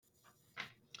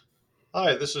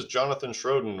Hi, this is Jonathan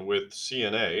Schroden with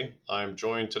CNA. I'm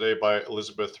joined today by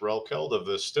Elizabeth Relkeld of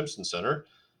the Stimson Center,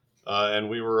 and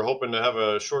we were hoping to have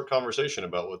a short conversation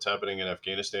about what's happening in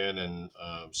Afghanistan and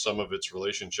some of its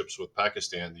relationships with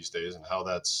Pakistan these days and how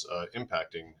that's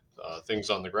impacting things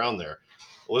on the ground there.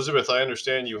 Elizabeth, I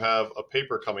understand you have a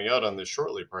paper coming out on this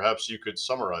shortly. Perhaps you could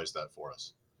summarize that for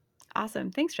us.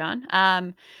 Awesome. Thanks, John.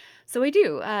 So I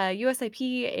do.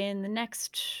 USIP in the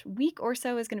next week or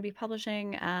so is going to be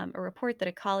publishing a report that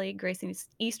a colleague, Grace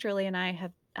Easterly, and I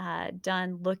have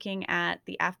done looking at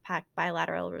the AFPAC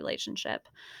bilateral relationship.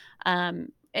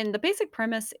 And the basic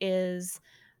premise is,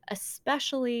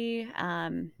 especially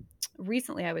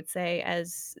recently, I would say,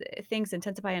 as things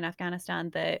intensify in Afghanistan,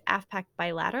 the AFPAC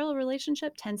bilateral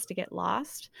relationship tends to get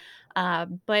lost.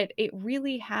 But it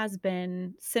really has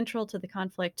been central to the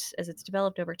conflict as it's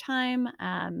developed over time.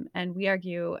 And we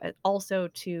argue also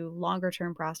to longer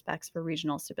term prospects for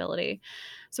regional stability.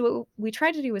 So, what we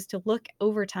tried to do was to look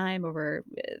over time, over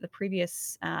the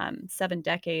previous 7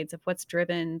 decades, of what's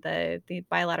driven the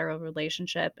bilateral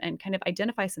relationship and kind of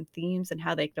identify some themes and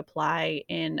how they could apply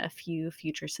in a few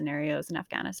future scenarios in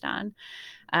Afghanistan.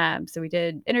 So we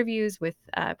did interviews with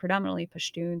predominantly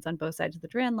Pashtuns on both sides of the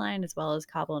Duran line, as well as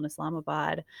Kabul and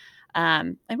Islamabad.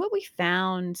 And what we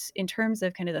found in terms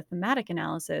of kind of the thematic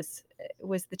analysis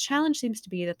was the challenge seems to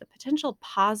be that the potential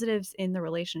positives in the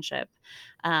relationship,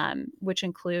 which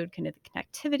include kind of the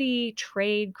connectivity,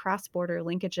 trade, cross border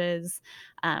linkages,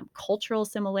 cultural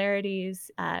similarities,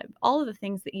 all of the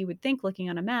things that you would think looking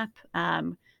on a map.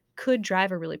 Could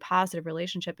drive a really positive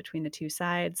relationship between the two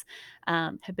sides,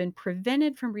 have been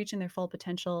prevented from reaching their full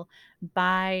potential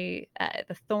by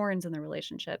the thorns in the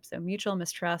relationship. So, mutual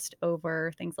mistrust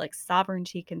over things like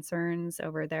sovereignty concerns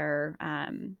over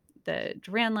the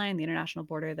Duran line, the international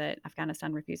border that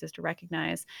Afghanistan refuses to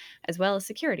recognize, as well as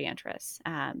security interests.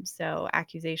 So,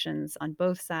 accusations on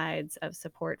both sides of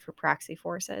support for proxy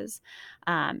forces,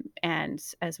 and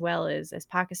as well as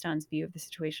Pakistan's view of the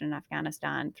situation in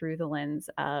Afghanistan through the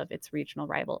lens of its regional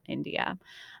rival, India.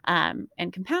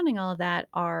 And compounding all of that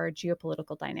are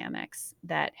geopolitical dynamics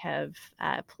that have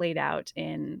played out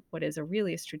in what is a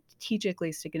really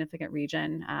strategically significant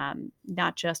region,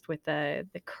 not just with the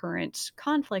current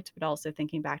conflict, but also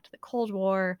thinking back to the Cold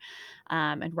War,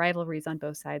 and rivalries on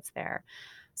both sides there.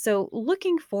 So,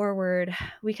 looking forward,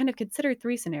 we kind of considered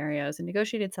three scenarios: a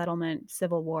negotiated settlement,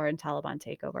 civil war, and Taliban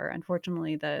takeover.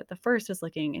 Unfortunately, the first is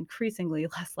looking increasingly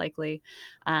less likely.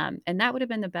 And that would have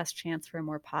been the best chance for a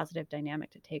more positive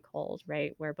dynamic to take hold,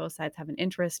 right? Where both sides have an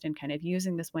interest in kind of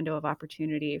using this window of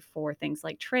opportunity for things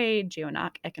like trade,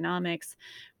 geoeconomics,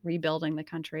 rebuilding the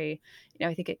country.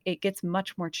 I think it gets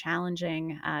much more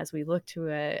challenging as we look to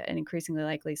an increasingly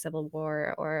likely civil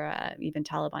war or even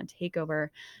Taliban takeover,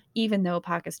 even though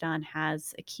Pakistan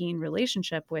has a keen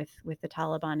relationship with the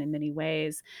Taliban in many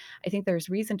ways. I think there's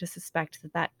reason to suspect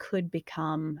that that could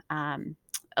become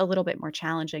a little bit more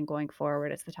challenging going forward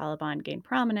as the Taliban gain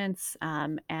prominence,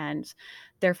 and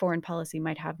their foreign policy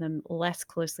might have them less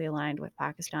closely aligned with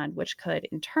Pakistan, which could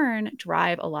in turn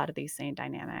drive a lot of these same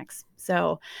dynamics.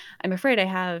 So I'm afraid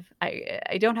I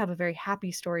don't have a very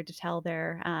happy story to tell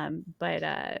there, but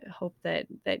hope that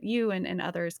you and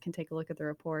others can take a look at the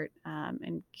report,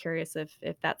 and curious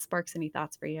if that sparks any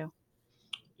thoughts for you.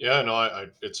 Yeah, no,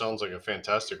 it sounds like a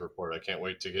fantastic report. I can't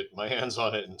wait to get my hands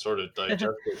on it and sort of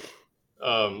digest it.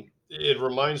 It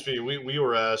reminds me, we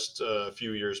were asked a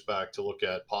few years back to look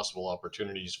at possible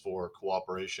opportunities for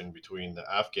cooperation between the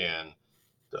Afghan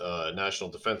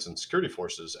National Defense and Security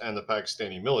Forces and the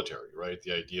Pakistani military, right?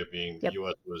 The idea being the Yep.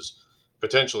 U.S. was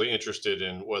potentially interested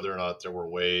in whether or not there were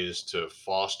ways to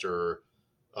foster,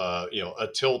 a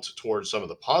tilt towards some of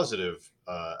the positive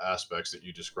aspects that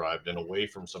you described and away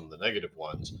from some of the negative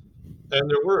ones. And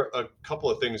there were a couple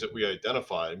of things that we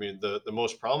identified. I mean, the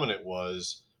most prominent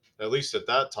was, at least at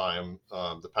that time,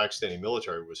 the Pakistani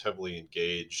military was heavily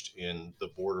engaged in the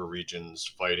border regions,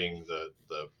 fighting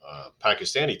the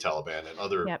Pakistani Taliban and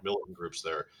other Yep. militant groups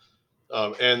there.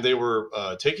 And they were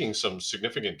taking some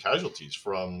significant casualties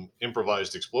from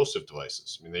improvised explosive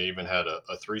devices. I mean, they even had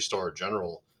a three-star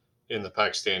general in the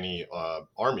Pakistani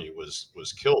army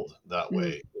was killed that Mm,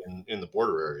 way in the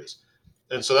border areas.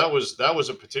 And so that was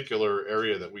a particular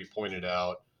area that we pointed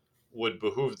out would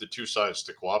behoove the two sides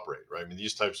to cooperate, right? I mean,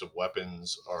 these types of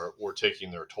weapons are were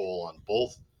taking their toll on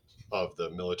both of the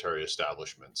military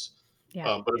establishments.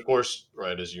 yeah. But of course,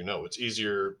 right, as you know, it's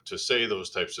easier to say those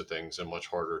types of things and much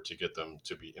harder to get them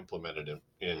to be implemented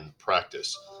in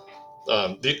practice.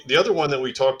 The other one that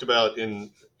we talked about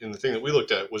in the thing that we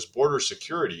looked at was border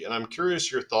security, and I'm curious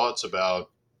your thoughts about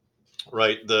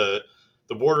right the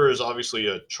the border is obviously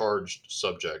a charged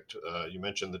subject. You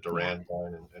mentioned the Yeah. Duran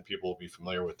line, and people will be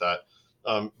familiar with that.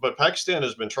 But Pakistan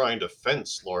has been trying to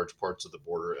fence large parts of the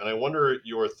border, and I wonder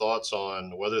your thoughts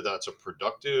on whether that's a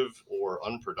productive or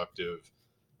unproductive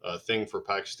thing for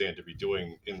Pakistan to be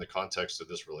doing in the context of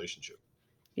this relationship.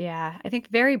 Yeah, I think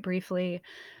very briefly,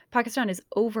 Pakistan is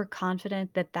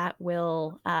overconfident that that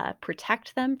will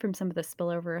protect them from some of the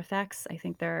spillover effects. I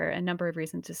think there are a number of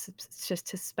reasons to just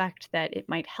suspect that it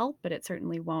might help, but it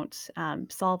certainly won't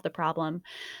solve the problem.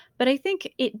 But I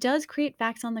think it does create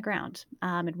facts on the ground.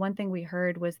 And one thing we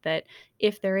heard was that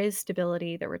if there is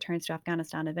stability that returns to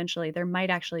Afghanistan eventually, there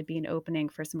might actually be an opening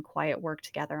for some quiet work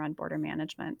together on border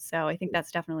management. So I think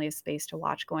that's definitely a space to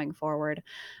watch going forward.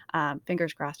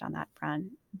 Fingers crossed on that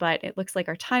front. But it looks like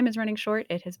our time is running short.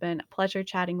 It has been a pleasure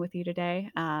chatting with you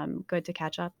today. Good to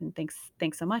catch up, and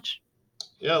thanks so much.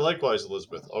 Yeah, likewise,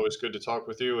 Elizabeth. Always good to talk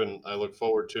with you, and I look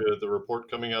forward to the report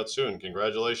coming out soon.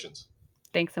 Congratulations.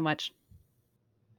 Thanks so much.